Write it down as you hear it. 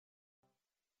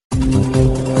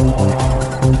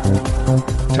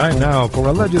Time now for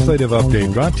a legislative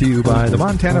update brought to you by the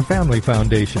Montana Family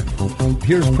Foundation.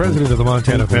 Here's President of the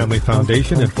Montana Family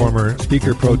Foundation and former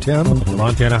Speaker Pro Tem, the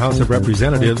Montana House of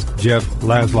Representatives, Jeff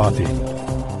Laszloffy.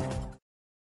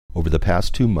 Over the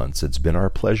past 2 months, it's been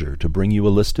our pleasure to bring you a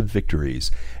list of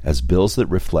victories as bills that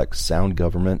reflect sound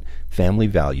government, family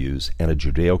values, and a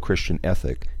Judeo-Christian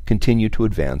ethic continue to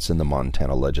advance in the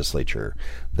Montana legislature.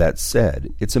 That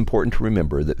said, it's important to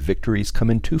remember that victories come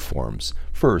in two forms.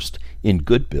 First, in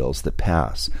good bills that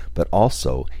pass, but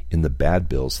also in the bad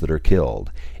bills that are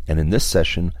killed. And in this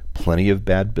session, plenty of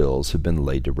bad bills have been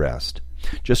laid to rest.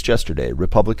 Just yesterday,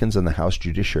 Republicans in the House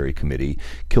Judiciary Committee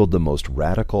killed the most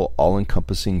radical,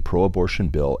 all-encompassing pro-abortion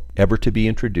bill ever to be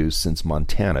introduced since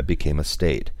Montana became a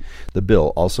state. The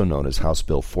bill, also known as House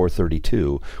Bill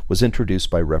 432, was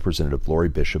introduced by Representative Lori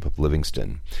Bishop of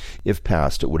Livingston. If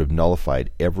passed, it would have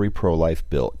nullified every pro-life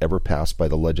bill ever passed by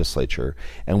the legislature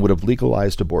and would have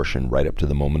legalized abortion right up to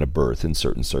the moment of birth in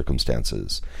certain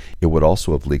circumstances. It would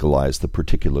also have legalized the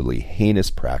particularly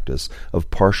heinous practice of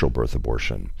partial birth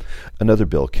abortion. Another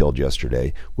bill killed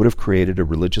yesterday would have created a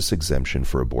religious exemption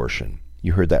for abortion.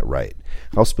 You heard that right.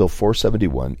 House Bill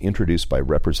 471, introduced by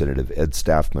Representative Ed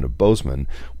Staffman of Bozeman,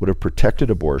 would have protected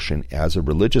abortion as a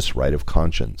religious right of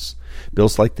conscience.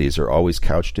 Bills like these are always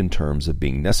couched in terms of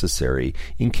being necessary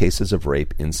in cases of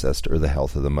rape, incest, or the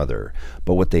health of the mother.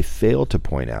 But what they fail to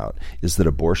point out is that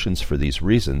abortions for these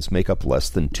reasons make up less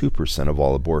than 2% of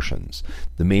all abortions.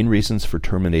 The main reasons for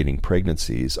terminating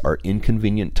pregnancies are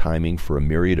inconvenient timing for a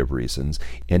myriad of reasons,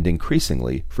 and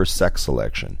increasingly for sex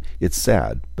selection. It's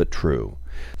sad, but true.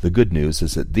 The good news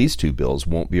is that these two bills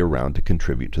won't be around to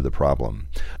contribute to the problem.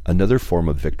 Another form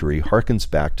of victory harkens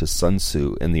back to Sun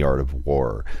Tzu in The Art of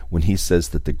War, when he says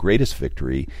that the greatest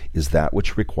victory is that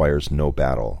which requires no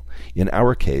battle. In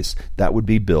our case, that would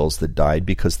be bills that died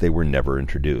because they were never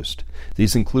introduced.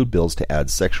 These include bills to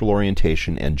add sexual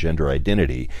orientation and gender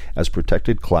identity as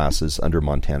protected classes under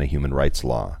Montana human rights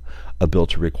law, a bill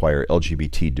to require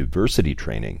LGBT diversity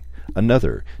training,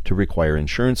 another to require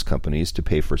insurance companies to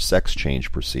pay for sex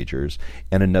change procedures,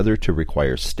 and another to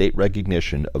require state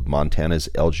recognition of Montana's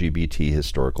LGBT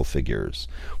historical figures.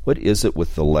 What is it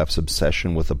with the left's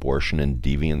obsession with abortion and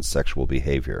deviant sexual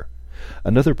behavior?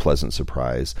 Another pleasant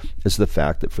surprise is the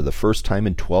fact that for the first time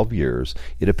in 12 years,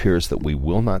 it appears that we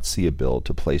will not see a bill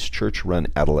to place church-run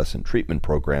adolescent treatment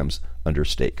programs under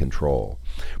state control.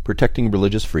 Protecting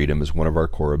religious freedom is one of our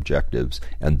core objectives,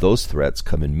 and those threats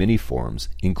come in many forms,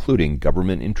 including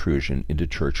government intrusion into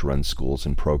church-run schools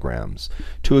and programs.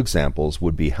 Two examples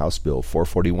would be House Bill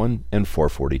 441 and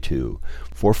 442.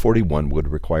 441 would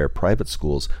require private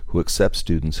schools who accept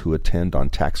students who attend on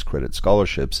tax credit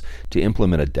scholarships to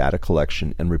implement a data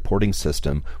collection and reporting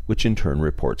system which in turn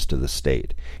reports to the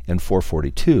state. And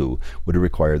 442 would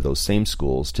require those same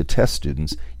schools to test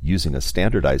students using a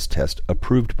standardized test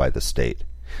approved by the state.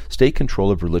 State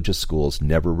control of religious schools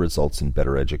never results in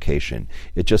better education.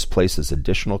 It just places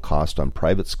additional cost on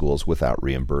private schools without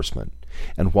reimbursement.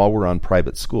 And while we're on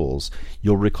private schools,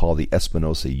 you'll recall the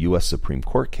Espinosa U.S. Supreme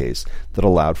Court case that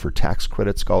allowed for tax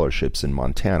credit scholarships in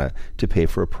Montana to pay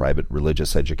for a private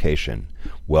religious education.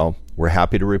 Well, we're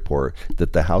happy to report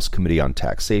that the House Committee on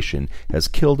Taxation has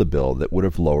killed a bill that would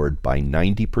have lowered by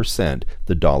 90%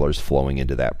 the dollars flowing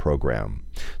into that program.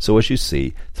 So as you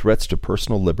see, threats to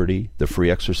personal liberty, the free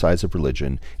exercise of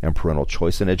religion, and parental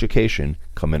choice in education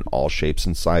come in all shapes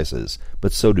and sizes,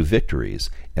 but so do victories,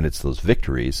 and it's those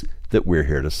victories that we're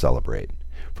here to celebrate.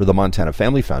 For the Montana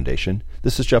Family Foundation,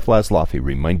 this is Jeff Laszloffy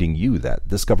reminding you that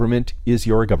this government is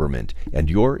your government, and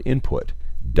your input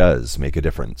does make a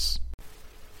difference.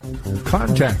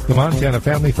 Contact the Montana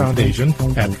Family Foundation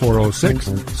at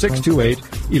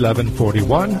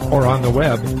 406-628-1141 or on the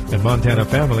web at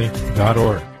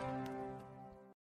montanafamily.org.